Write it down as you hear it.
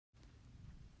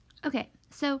Okay,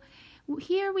 so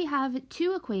here we have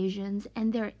two equations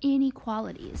and they're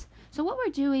inequalities. So what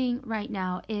we're doing right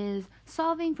now is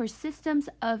solving for systems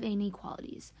of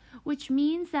inequalities, which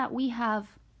means that we have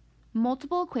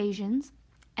multiple equations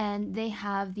and they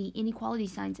have the inequality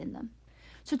signs in them.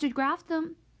 So to graph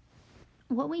them,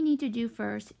 what we need to do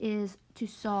first is to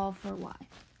solve for y.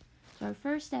 So our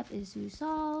first step is to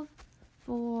solve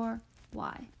for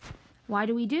y. Why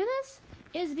do we do this?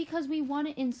 Is because we want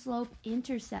it in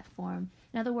slope-intercept form.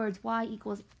 In other words, y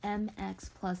equals mx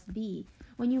plus b.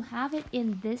 When you have it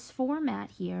in this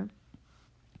format here,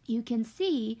 you can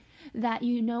see that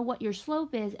you know what your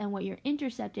slope is and what your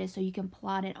intercept is, so you can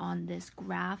plot it on this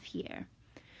graph here.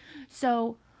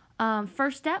 So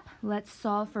first step, let's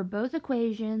solve for both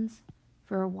equations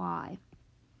for y.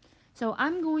 So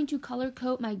I'm going to color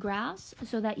code my graphs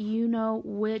so that you know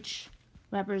which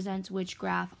represents which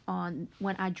graph on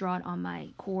when I draw it on my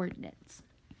coordinates.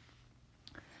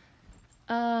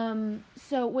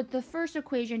 So with the first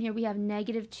equation here, we have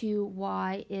negative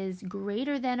 2y is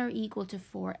greater than or equal to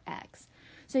 4x.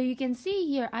 So you can see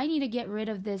here, I need to get rid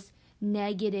of this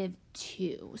negative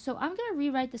 2. So I'm going to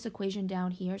rewrite this equation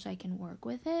down here so I can work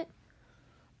with it.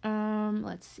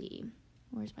 Let's see.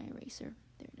 Where's my eraser?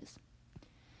 There it is.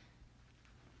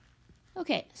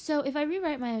 Okay, so if I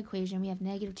rewrite my equation, we have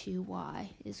negative 2y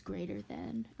is greater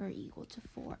than or equal to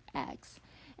 4x.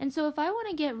 And so if I want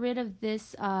to get rid of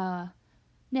this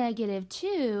negative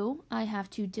 2, I have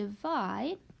to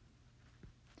divide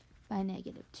by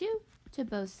negative 2 to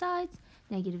both sides.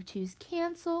 Negative 2's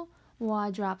cancel,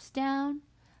 y drops down.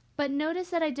 But notice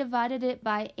that I divided it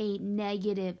by a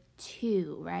negative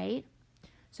 2, right?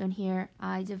 So in here,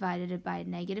 I divided it by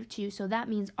negative 2. So that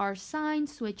means our sign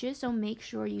switches, so make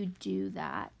sure you do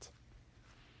that.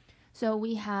 So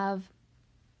we have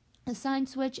a sign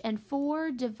switch, and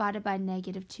 4 divided by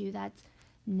negative 2, that's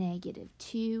negative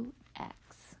 2x.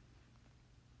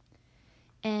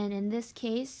 And in this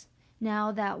case,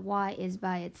 now that y is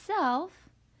by itself,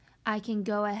 I can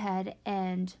go ahead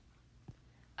and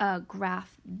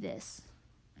graph this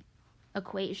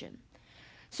equation.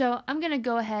 So I'm going to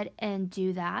go ahead and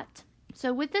do that.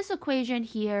 So with this equation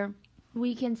here,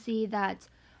 we can see that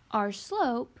our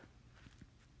slope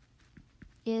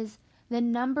is the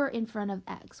number in front of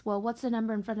x. Well, what's the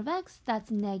number in front of x?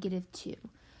 That's negative 2.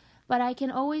 But I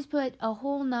can always put a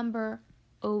whole number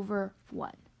over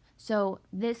 1. So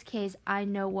this case, I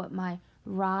know what my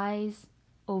rise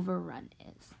over run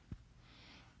is.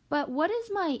 But what is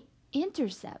my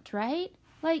intercept, right?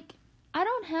 Like, I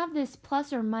don't have this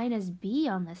plus or minus b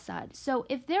on this side. So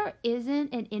if there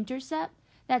isn't an intercept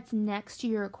that's next to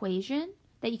your equation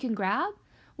that you can grab,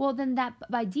 well then that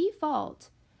by default,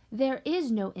 there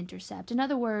is no intercept. In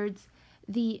other words,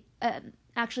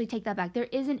 actually take that back. There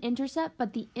is an intercept,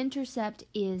 but the intercept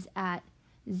is at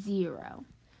 0.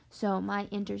 So my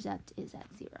intercept is at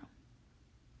 0.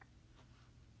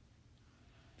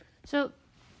 So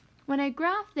when I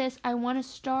graph this, I want to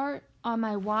start on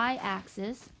my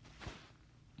y-axis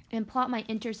and plot my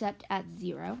intercept at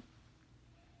 0.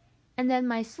 And then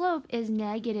my slope is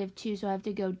negative 2, so I have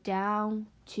to go down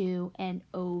 2 and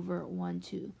over 1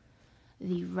 to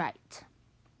the right.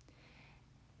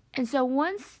 And so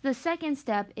once the second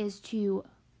step is to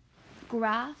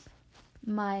graph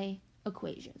my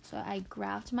equation. So I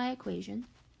graphed my equation.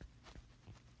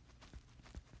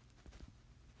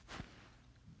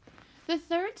 The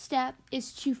third step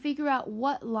is to figure out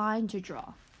what line to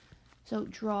draw. So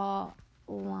draw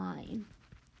line.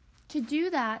 To do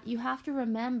that, you have to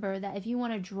remember that if you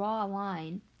want to draw a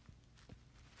line,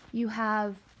 you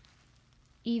have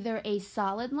either a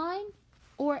solid line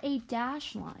or a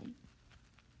dashed line,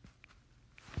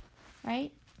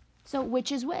 right? So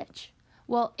which is which?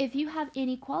 Well, if you have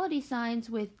inequality signs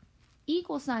with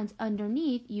equal signs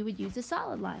underneath, you would use a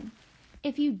solid line.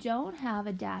 If you don't have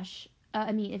a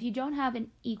if you don't have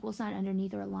an equal sign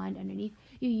underneath or a line underneath,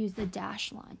 you use the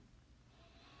dashed line.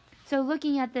 So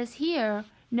looking at this here,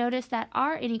 notice that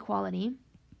our inequality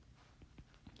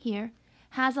here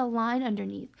has a line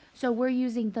underneath. So we're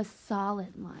using the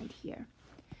solid line here.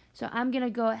 So I'm going to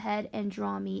go ahead and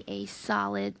draw me a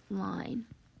solid line.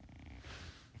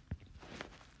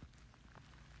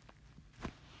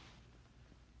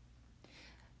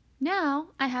 Now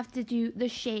I have to do the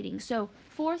shading. So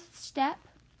fourth step,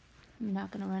 I'm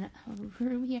not going to run out of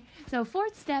room here. So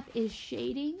fourth step is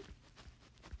shading.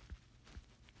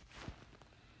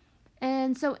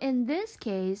 And so in this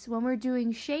case, when we're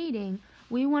doing shading,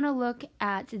 we want to look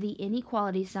at the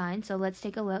inequality sign. So let's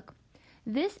take a look.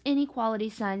 This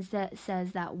inequality sign that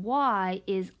says that y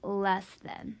is less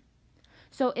than.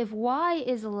 So if y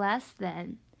is less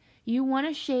than, you want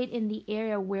to shade in the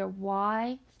area where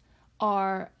y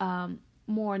are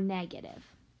more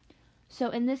negative. So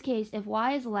in this case, if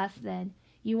y is less than,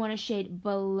 you want to shade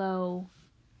below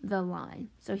the line.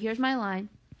 So here's my line.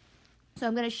 So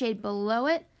I'm going to shade below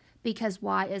it because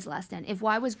y is less than. If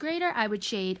y was greater, I would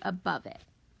shade above it.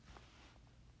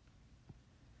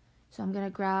 So I'm going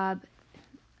to grab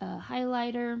a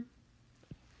highlighter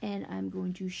and I'm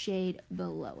going to shade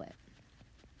below it.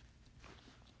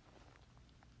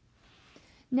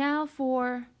 Now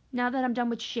that I'm done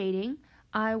with shading,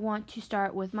 I want to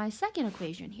start with my second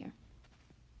equation here.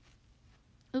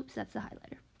 Oops, that's the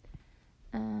highlighter.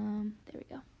 There we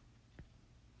go.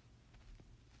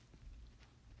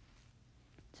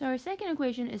 So our second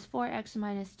equation is 4x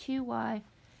minus 2y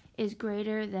is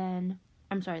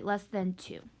less than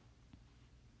 2.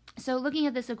 So looking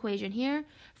at this equation here,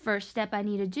 first step I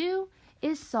need to do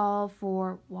is solve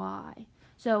for y.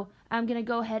 So I'm going to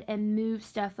go ahead and move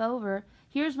stuff over.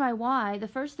 Here's my y. The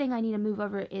first thing I need to move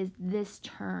over is this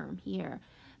term here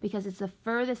because it's the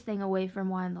furthest thing away from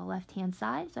y on the left-hand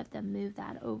side. So I have to move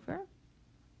that over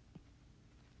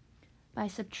by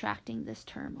subtracting this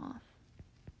term off.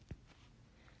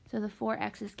 So the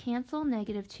 4x's cancel,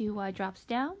 negative 2y drops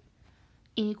down,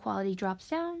 inequality drops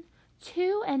down.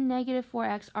 2 and negative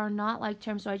 4x are not like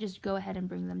terms, so I just go ahead and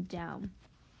bring them down.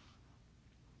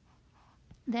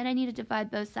 Then I need to divide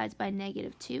both sides by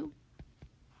negative 2.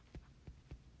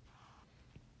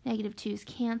 Negative 2's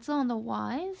cancel on the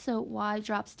y, so y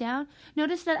drops down.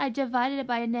 Notice that I divided it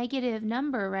by a negative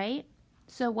number, right?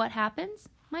 So what happens?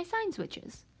 My sign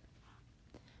switches.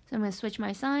 So I'm going to switch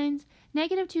my signs.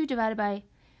 Positive 2 divided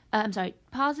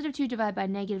by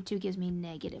negative 2 gives me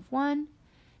negative 1.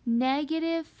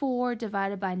 Negative 4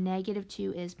 divided by negative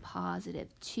 2 is positive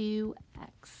 2x.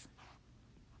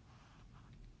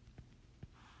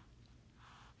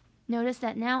 Notice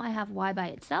that now I have y by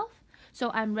itself, so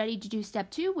I'm ready to do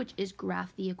step 2, which is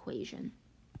graph the equation.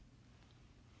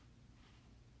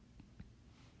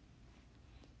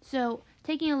 So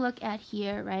taking a look at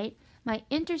here, right, my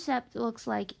intercept looks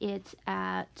like it's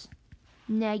at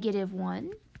negative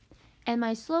 1. And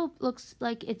my slope looks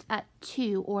like it's at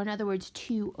 2, or in other words,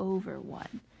 2 over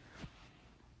 1.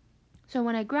 So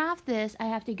when I graph this, I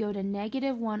have to go to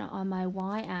negative 1 on my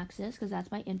y-axis, because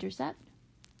that's my intercept.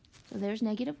 So there's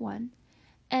negative 1.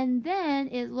 And then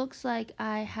it looks like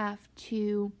I have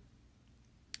to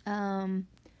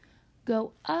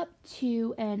go up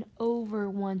 2 and over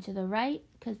 1 to the right,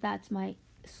 because that's my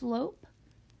slope.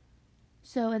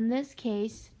 So in this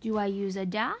case, do I use a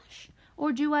dash?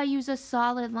 Or do I use a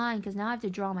solid line? Because now I have to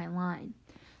draw my line.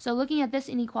 So looking at this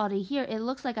inequality here, it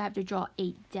looks like I have to draw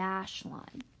a dash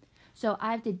line. So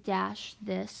I have to dash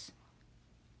this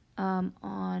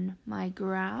on my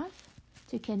graph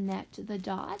to connect the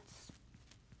dots.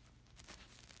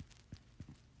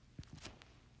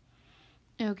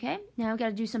 Okay, now I've got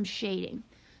to do some shading.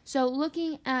 So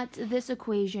looking at this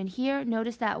equation here,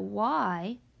 notice that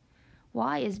y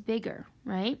is bigger,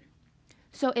 right?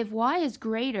 So if y is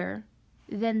greater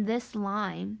than this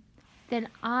line, then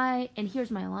and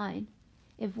here's my line.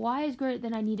 If y is greater,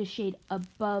 then I need to shade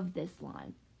above this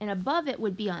line. And above it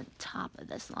would be on top of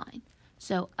this line.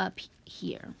 So up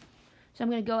here. So I'm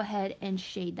going to go ahead and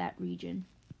shade that region.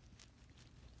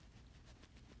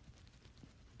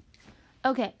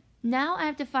 Okay, now I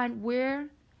have to find where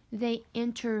they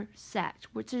intersect,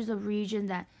 which is the region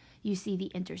that you see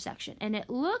the intersection. And it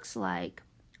looks like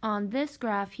on this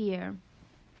graph here,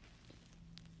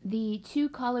 the two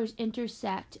colors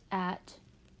intersect at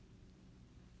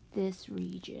this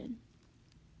region.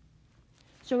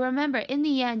 So remember, in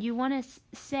the end, you want to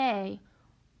say,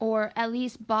 or at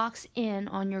least box in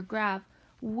on your graph,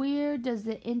 where does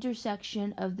the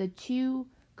intersection of the two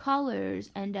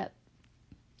colors end up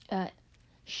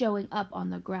showing up on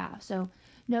the graph. So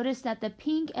notice that the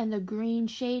pink and the green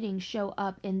shading show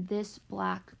up in this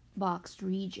black boxed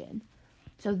region.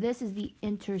 So this is the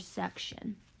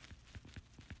intersection.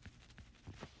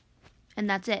 And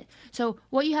that's it. So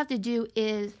what you have to do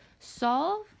is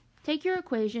take your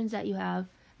equations that you have,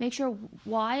 make sure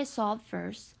y is solved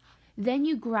first, then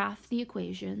you graph the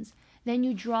equations, then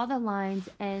you draw the lines,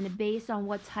 and based on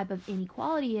what type of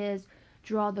inequality is,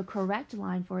 draw the correct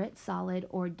line for it, solid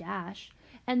or dash,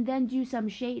 and then do some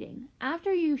shading.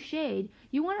 After you shade,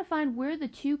 you want to find where the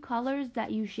two colors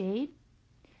that you shade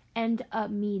end up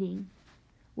meeting,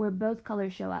 where both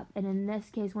colors show up. And in this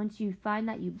case, once you find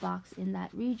that, you box in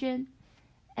that region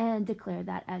and declare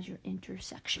that as your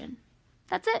intersection.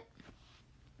 That's it.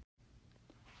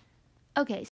 Okay.